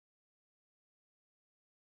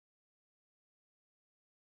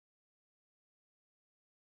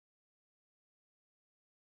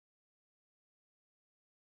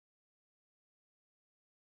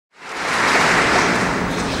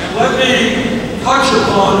touch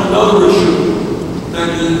upon another issue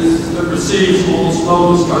that receives almost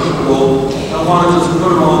no discussion at all, and I want to just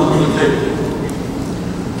put it on the table.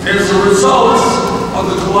 As a result of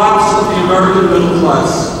the collapse of the American middle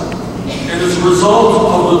class, and as a result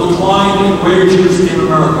of the decline in wages in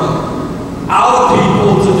America, our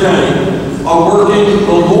people today are working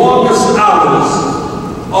the longest hours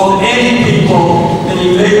of any people in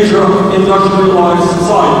a major industrialized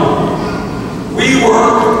society. We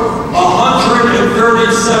work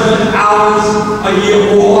 137 hours a year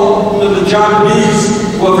more than the Japanese,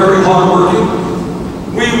 who are very hardworking.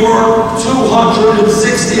 We work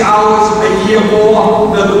 260 hours a year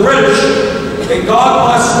more than the British. And God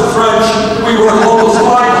bless the French, we work almost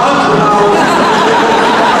 500 hours.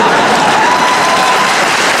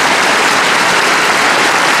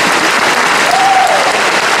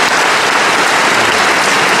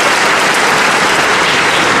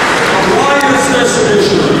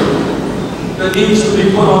 That needs to be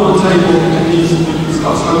put on the table and needs to be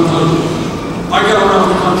discussed. I will tell you, I get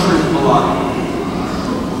around the country a lot,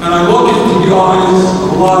 and I look into the eyes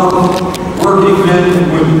of a lot of working men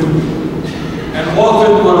and women, and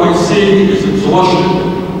often what I see is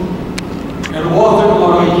exhaustion, and often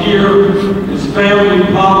what I hear is family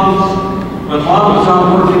problems, when mama's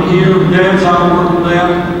out working here, dad's out working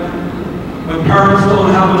there, when parents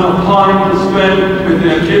don't have enough time to spend with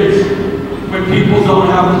their kids, when people don't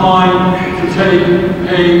have time to take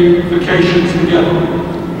paid vacations together.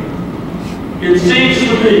 It seems to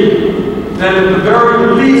me that at the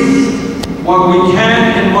very least, what we can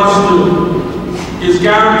and must do is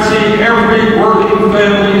guarantee every working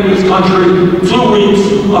family in this country 2 weeks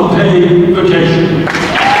of paid vacation.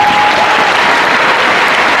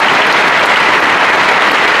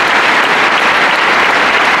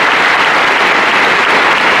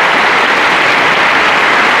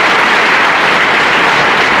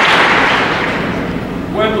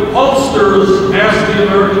 Ask the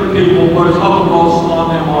American people what is uppermost on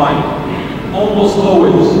their mind. Almost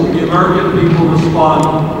always, the American people respond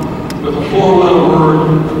with a 4-letter word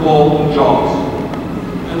called jobs.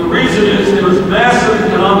 And the reason is there is massive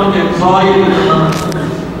economic anxiety in America.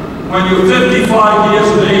 When you're 55 years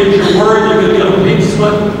of age, you're worried you're going to get a pink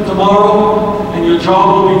slip tomorrow, and your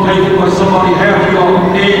job will be taken by somebody half your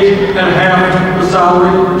age and half the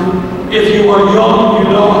salary. If you are young, you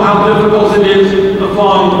know how difficult it is to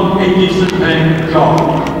find a decent paying job.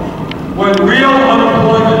 When real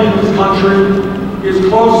unemployment in this country is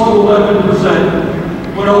close to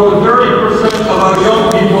 11%, when over 30% of our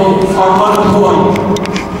young people are unemployed,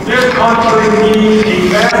 this country needs a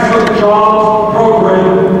massive jobs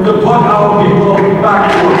program to put our people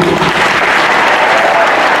back to work.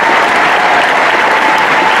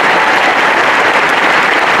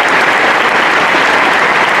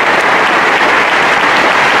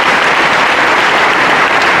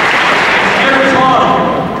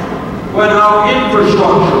 When our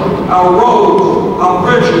infrastructure, our roads, our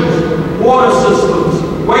bridges, water systems,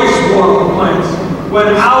 wastewater plants,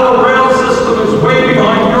 when our rail system is way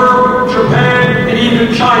behind Europe, Japan, and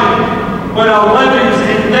even China, when our levees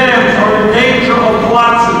and dams are in danger of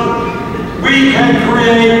collapsing, we can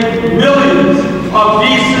create millions of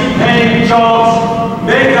decent paying jobs,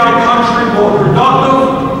 make our country more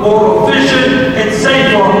productive, more efficient, and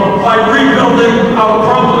safer by rebuilding our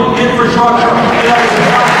crumbling infrastructure.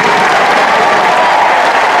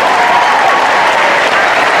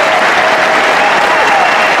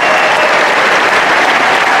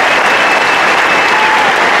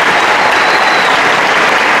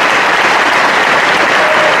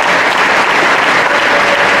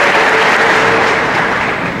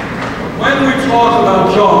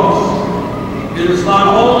 It is not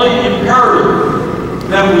only imperative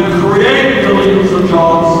that we create millions of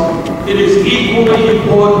jobs, it is equally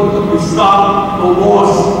important that we stop the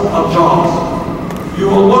loss of jobs. You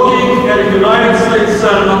are looking at a United States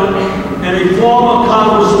Senator and a former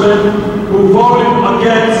congressman who voted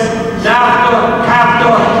against NAFTA, CAFTA,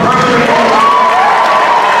 permanent.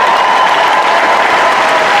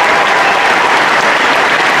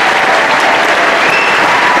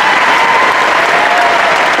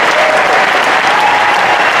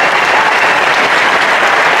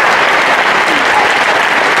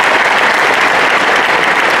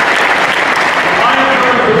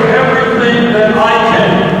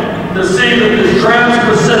 To see that this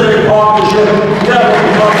Trans-Pacific Partnership never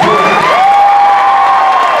becomes real.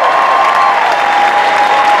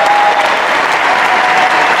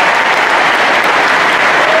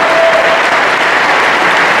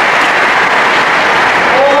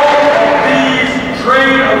 All of these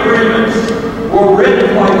trade agreements were written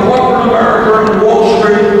by corporate America and Wall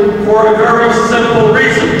Street for a very simple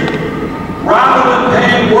reason. Rather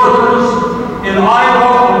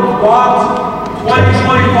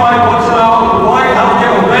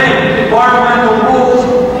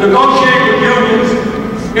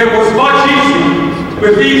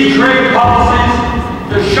these trade policies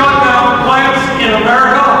to shut down plants in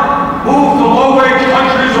America, move to low-wage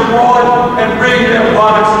countries abroad, and bring their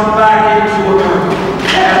products back into America.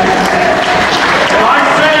 And I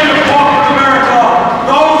say to corporate America,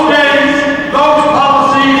 those days, those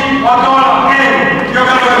policies are going to end. You're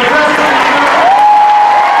going to address them.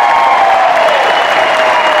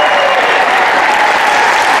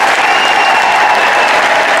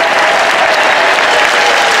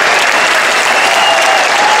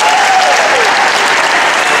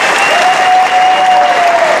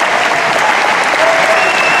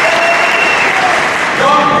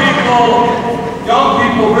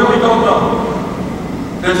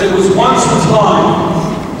 That there was once a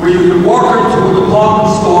time where you could walk into a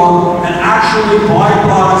department store and actually buy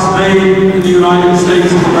products made in the United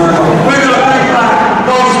States of America. We're going to bring back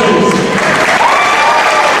those days.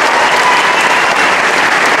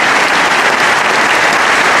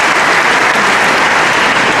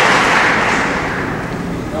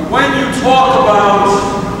 And when you talk about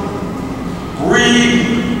greed,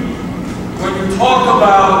 when you talk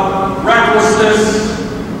about recklessness,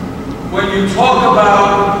 when you talk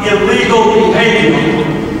about illegal behavior,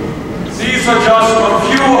 these are just a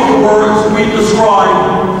few of the words we describe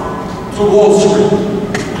to Wall Street.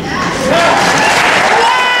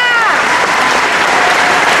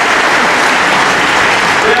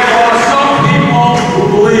 There are some people who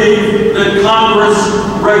believe that Congress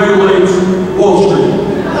regulates Wall Street.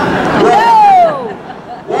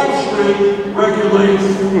 Wall Street regulates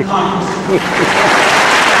Congress.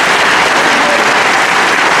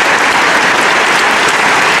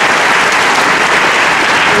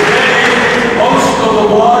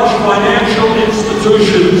 The large financial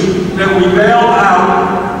institutions that we bailed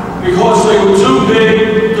out because they were too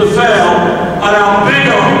big to fail are now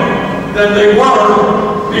bigger than they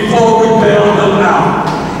were before we bailed them out.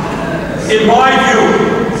 In my view,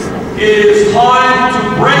 it is time to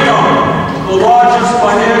break up the largest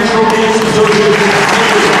financial institutions in the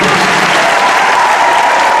country.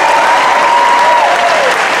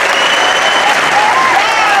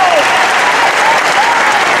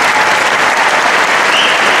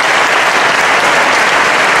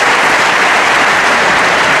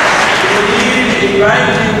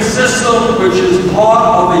 Banking system which is part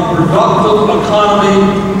of a productive economy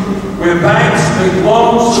where banks make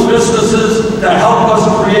loans to businesses to help us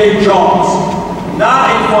create jobs.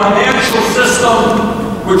 Not a financial system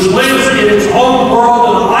which lives in its own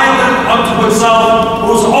world, an island unto itself,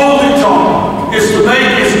 whose only job is to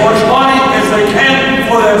make as much money as they can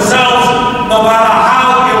for themselves, no matter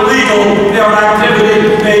how illegal their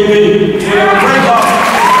activity may be. Bring up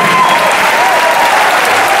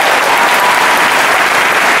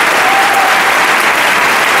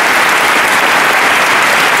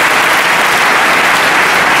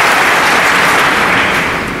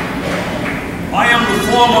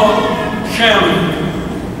chairman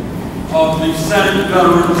of the Senate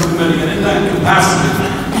Veterans Committee, and in that capacity,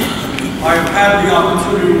 I have had the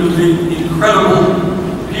opportunity to meet incredible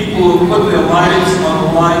people who put their lives on the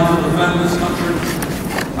line to defend this country.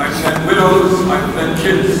 I've met widows, I've met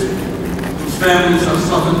kids whose families have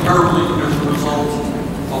suffered terribly as a result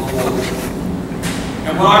of war.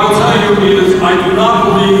 And what I will tell you is, I do not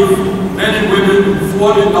believe men and women who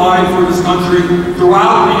fought and died for this country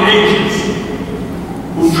throughout the ages,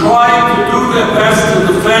 who tried to do their best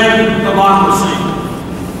to defend democracy,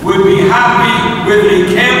 would be happy with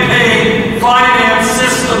a campaign finance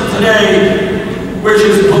system today which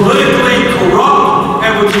is politically corrupt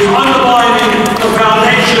and which is undermining the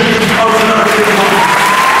foundation of the American democracy.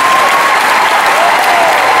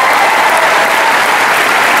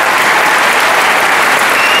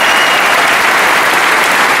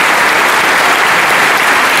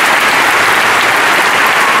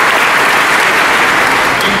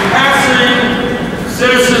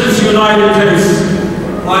 Citizens United case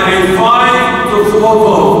by a 5-4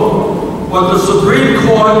 vote, what the Supreme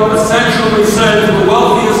Court essentially said to the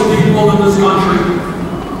wealthiest people in this country: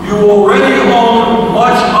 you already own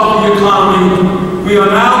much of the economy. We are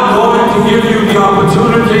now going to give you the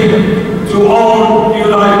opportunity to own the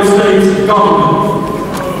United States government.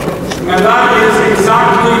 And that is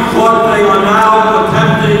exactly what they are now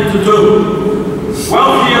attempting to do.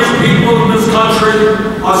 Wealthiest people in this country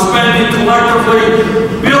are spending collectively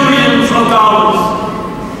billions of dollars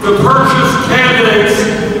to purchase candidates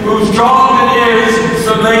whose job it is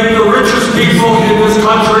to make the richest people in this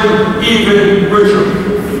country even richer.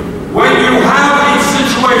 When you have a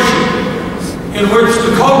situation in which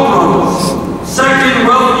the Koch brothers, second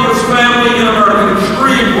wealthiest family in America,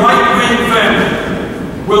 extreme right-wing family,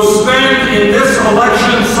 will spend in this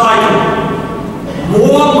election cycle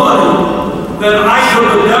more money than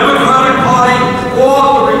either the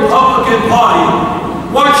Republican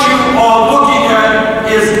Party, what you are looking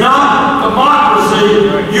at is not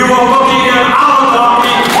democracy, you are looking